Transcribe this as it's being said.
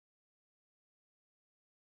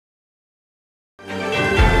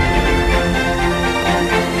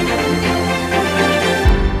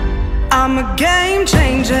a game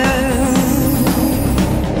changer.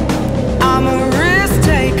 I'm a risk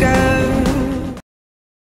taker.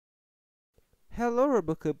 Hello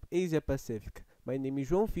RoboCup Asia-Pacific. My name is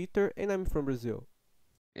𝗀𝗻𝗄𝗏 and I'm from Brazil.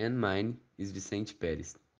 And mine is 𝗣𝗲𝙁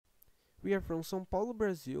𝗂𝗃𝗃. We are from São Paulo,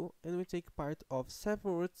 Brazil, and we take part of 7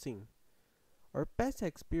 World Team. Our past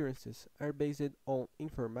experiences are based on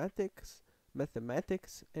informatics,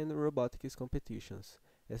 mathematics, and robotics competitions,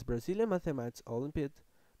 as Brazilian Mathematics Olympiad,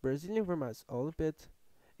 Brazilian Informatics Olympiad,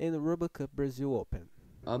 and RoboCup Brazil Open.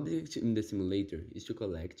 Object in the simulator is to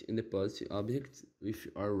collect and deposit objects with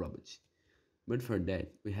our robot. But for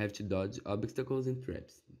that, we have to dodge obstacles and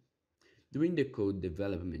traps. During the code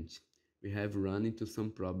development, we have run into some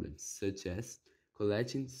problems, such as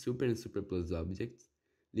collecting super and super plus objects,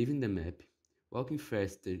 leaving the map, walking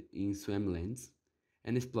faster in swamplands,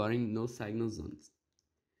 and exploring no signal zones.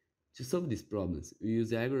 To solve these problems, we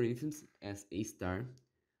use algorithms as 𝗏*.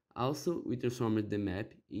 Also, we transformed the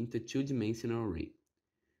map into a two-dimensional array.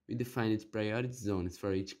 We defined priority zones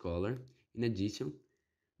for each color. In addition,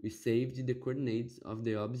 we saved the coordinates of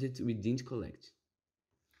the objects we didn't collect.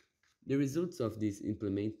 The results of these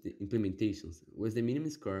implementations was the minimum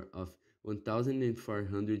score of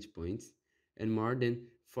 1,400 points and more than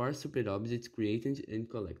 4 super objects created and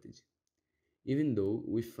collected. Even though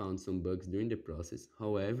we found some bugs during the process,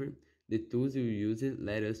 however, the tools we used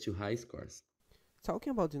led us to high scores.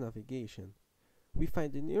 Talking about the navigation, we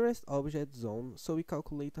find the nearest object zone, so we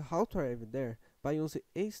calculate how to arrive there by using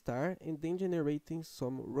𝗏* and then generating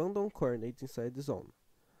some random coordinates inside the zone.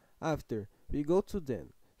 After, we go to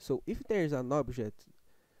then, so if there is an object,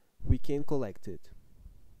 we can collect it.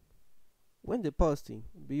 When depositing,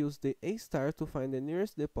 we use the 𝗏* to find the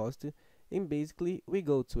nearest deposit, and basically we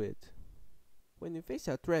go to it. When we face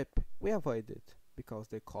a trap, we avoid it, because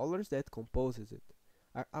the colors that composes it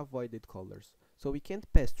are avoided colors, so we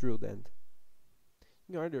can't pass through them.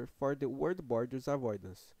 In order for the word borders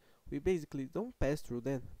avoidance, we basically don't pass through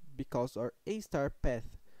them, because our 𝗏*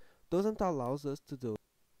 path doesn't allow us to do it.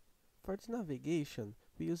 For the navigation,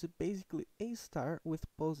 we use basically 𝗏* with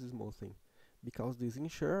pose smoothing, because this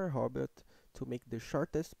ensures our robot to make the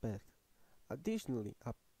shortest path. Additionally,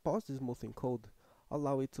 a pose smoothing code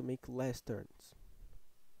allows it to make less turns.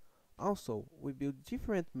 Also, we build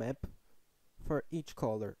different maps for each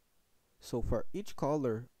color. So for each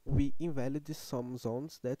color, we invalidate some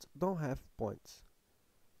zones that don't have points.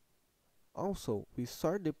 Also, we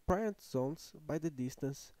sort the priority zones by the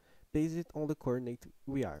distance based on the coordinate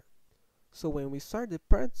we are. So when we sort the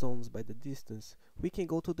priority zones by the distance, we can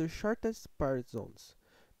go to the shortest priority zones,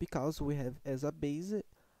 because we have as a base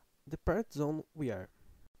the priority zone we are.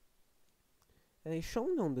 As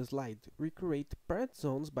shown on the slide, we create priority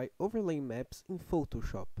zones by overlaying maps in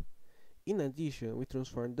Photoshop. In addition, we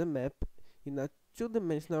transform the map in a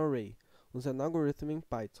two-dimensional array with an algorithm in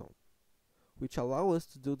Python, which allows us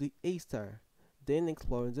to do the 𝗏*, then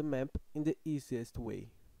exploring the map in the easiest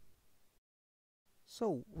way.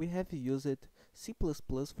 So, we have used C++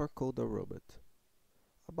 for code our robot.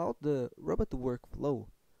 About the robot workflow,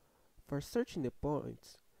 for searching the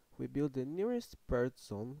points, we build the nearest priority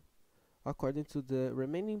zone according to the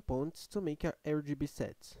remaining points to make our RGB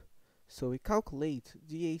sets. So we calculate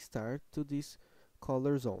the 𝗏* to this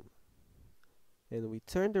color zone, and we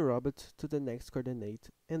turn the robot to the next coordinate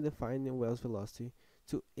and define the well's velocity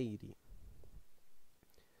to 80.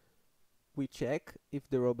 We check if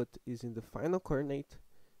the robot is in the final coordinate,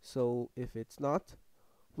 so if it's not,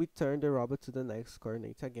 we turn the robot to the next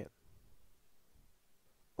coordinate again.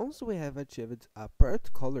 Once we have achieved a priority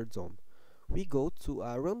color zone, we go to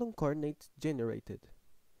a random coordinate generated.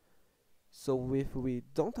 So if we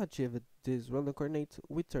don't achieve this random coordinate,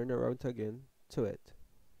 we turn the robot again to it.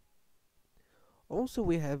 Also,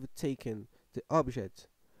 we have taken the object,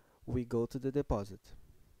 we go to the deposit.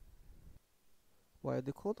 While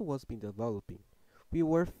the code was being developing, we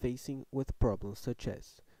were facing with problems such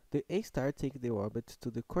as the 𝗏* take the robot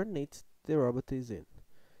to the coordinates the robot is in,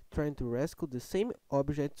 trying to rescue the same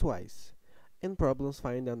object twice, and problems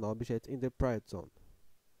finding an object in the priority zone.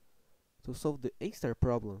 To solve the 𝗏*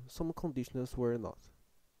 problem, some conditions were enough.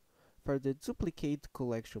 For the duplicate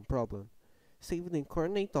collection problem, save the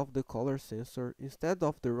coordinate of the color sensor instead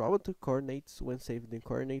of the robot coordinates when saving the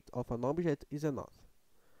coordinate of an object is enough.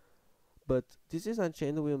 But this is a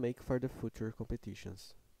change we'll make for the future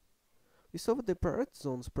competitions. We solved the priority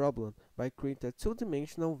zones problem by creating a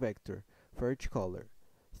two-dimensional vector for each color,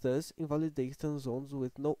 thus invalidating zones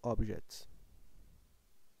with no objects.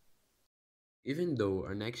 Even though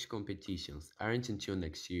our next competitions aren't until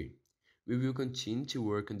next year, we will continue to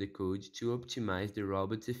work on the code to optimize the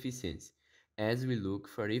robot's efficiency as we look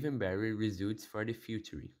for even better results for the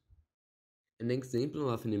future. An example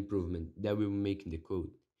of an improvement that we will make in the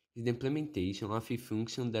code is the implementation of a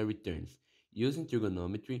function that returns, using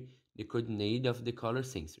trigonometry, the coordinate of the color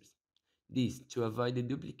sensors. This to avoid the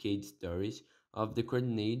duplicate storage of the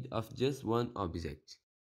coordinate of just one object.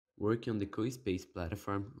 Working on the CoSpace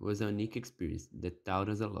platform was a unique experience that taught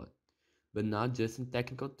us a lot, but not just in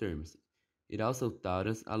technical terms. It also taught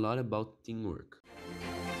us a lot about teamwork.